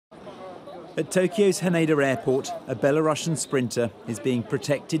At Tokyo's Haneda Airport, a Belarusian sprinter is being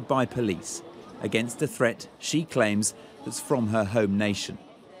protected by police against a threat she claims that's from her home nation.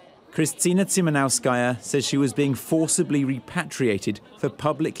 Krystsina Tsimanouskaya says she was being forcibly repatriated for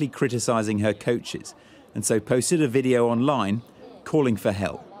publicly criticising her coaches, and so posted a video online calling for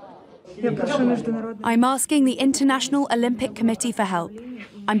help. I'm asking the International Olympic Committee for help.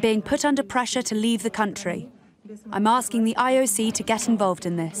 I'm being put under pressure to leave the country. I'm asking the IOC to get involved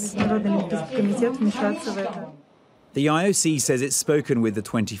in this. The IOC says it's spoken with the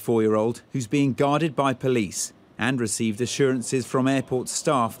 24-year-old who's being guarded by police and received assurances from airport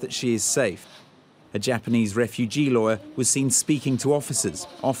staff that she is safe. A Japanese refugee lawyer was seen speaking to officers,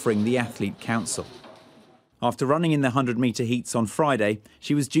 offering the athlete counsel. After running in the 100-metre heats on Friday,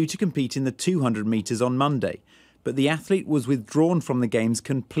 she was due to compete in the 200 metres on Monday, but the athlete was withdrawn from the Games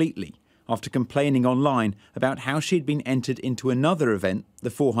completely after complaining online about how she had been entered into another event, the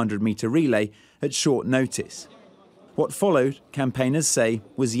 400-metre relay, at short notice. What followed, campaigners say,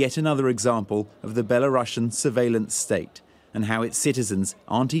 was yet another example of the Belarusian surveillance state and how its citizens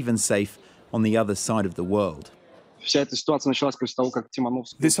aren't even safe on the other side of the world. This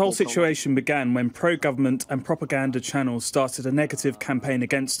whole situation began when pro-government and propaganda channels started a negative campaign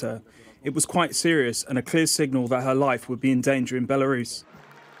against her. It was quite serious and a clear signal that her life would be in danger in Belarus.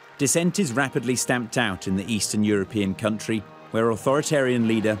 Dissent is rapidly stamped out in the Eastern European country, where authoritarian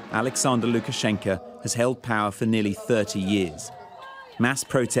leader Alexander Lukashenko has held power for nearly 30 years. Mass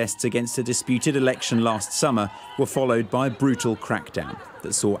protests against a disputed election last summer were followed by a brutal crackdown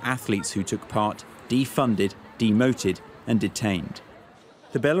that saw athletes who took part defunded, demoted and detained.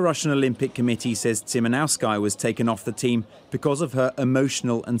 The Belarusian Olympic Committee says Tsimanouskaya was taken off the team because of her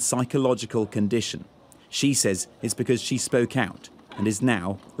emotional and psychological condition. She says it's because she spoke out and is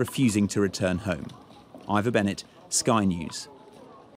now refusing to return home. Ivor Bennett, Sky News.